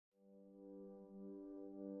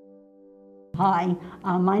Hi,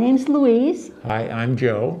 my name's Louise. Hi, I'm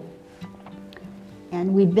Joe.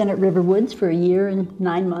 And we've been at RiverWoods for 1 year and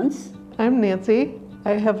 9 months. I'm Nancy.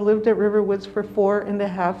 I have lived at RiverWoods for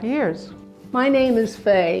 4.5 years. My name is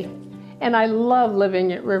Faye, and I love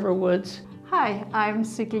living at RiverWoods. Hi, I'm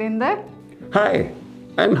Sieglinde. Hi,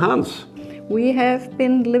 I'm Hans. We have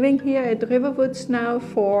been living here at RiverWoods now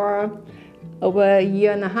for over 1.5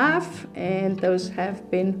 years, and those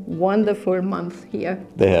have been wonderful months here.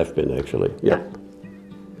 They have been, actually, yeah.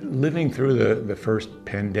 Living through the first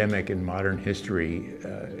pandemic in modern history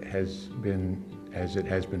has been, as it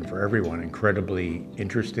has been for everyone, incredibly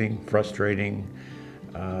interesting, frustrating,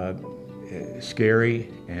 scary,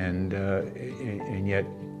 and yet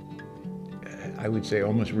I would say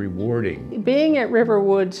almost rewarding. Being at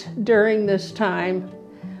RiverWoods during this time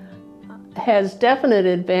has definite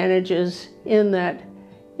advantages in that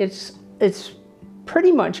it's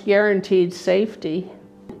pretty much guaranteed safety.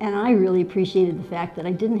 And I really appreciated the fact that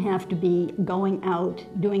I didn't have to be going out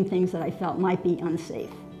doing things that I felt might be unsafe.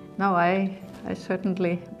 No, I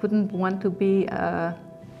certainly wouldn't want to be at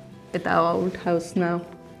our old house now.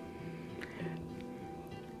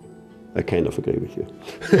 I kind of agree with you.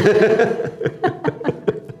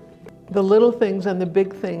 The little things and the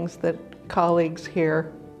big things that colleagues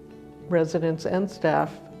here, residents and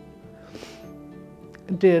staff,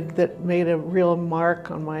 did that made a real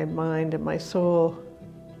mark on my mind and my soul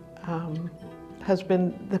has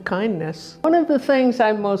been the kindness. One of the things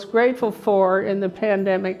I'm most grateful for in the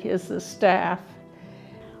pandemic is the staff.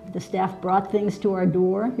 The staff brought things to our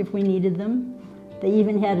door if we needed them. They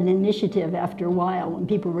even had an initiative after a while, when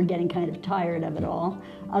people were getting kind of tired of it all,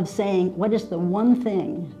 of saying, what is the one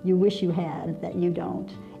thing you wish you had that you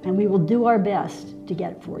don't? And we will do our best to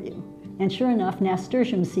get it for you. And sure enough,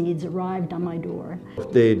 nasturtium seeds arrived on my door.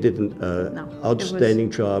 They did an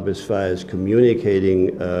outstanding job as far as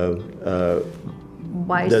communicating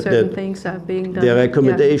why certain things are being done. Their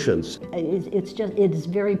recommendations. Yeah. It's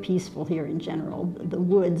very peaceful here in general. The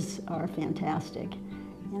woods are fantastic.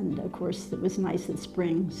 And of course, it was nice that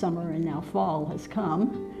spring, summer, and now fall has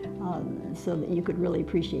come, so that you could really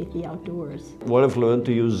appreciate the outdoors. What I've learned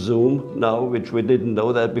to use Zoom now, which we didn't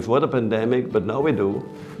know that before the pandemic, but now we do.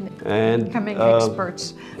 And becoming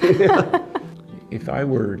experts. If I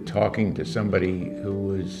were talking to somebody who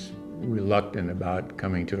was reluctant about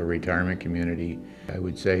coming to a retirement community, I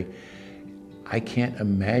would say, I can't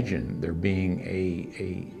imagine there being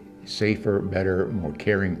a safer, better, more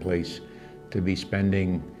caring place to be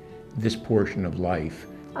spending this portion of life.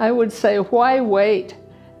 I would say, why wait?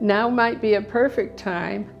 Now might be a perfect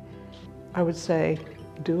time. I would say,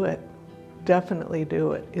 do it. Definitely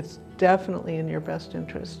do it. It's definitely in your best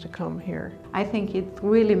interest to come here. I think it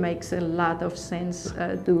really makes a lot of sense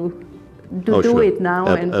to Oh, do sure. it now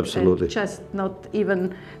and Absolutely. just not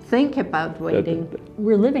even think about waiting.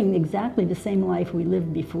 We're living exactly the same life we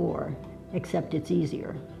lived before, except it's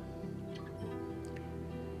easier.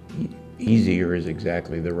 Easier is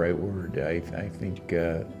exactly the right word. I think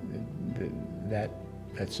that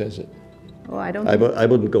says it. Oh, I don't. I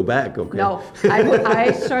wouldn't go back, okay? No,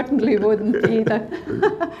 I certainly wouldn't either.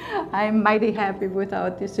 I'm mighty happy with our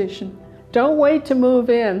decision. Don't wait to move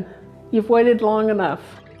in. You've waited long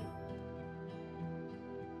enough.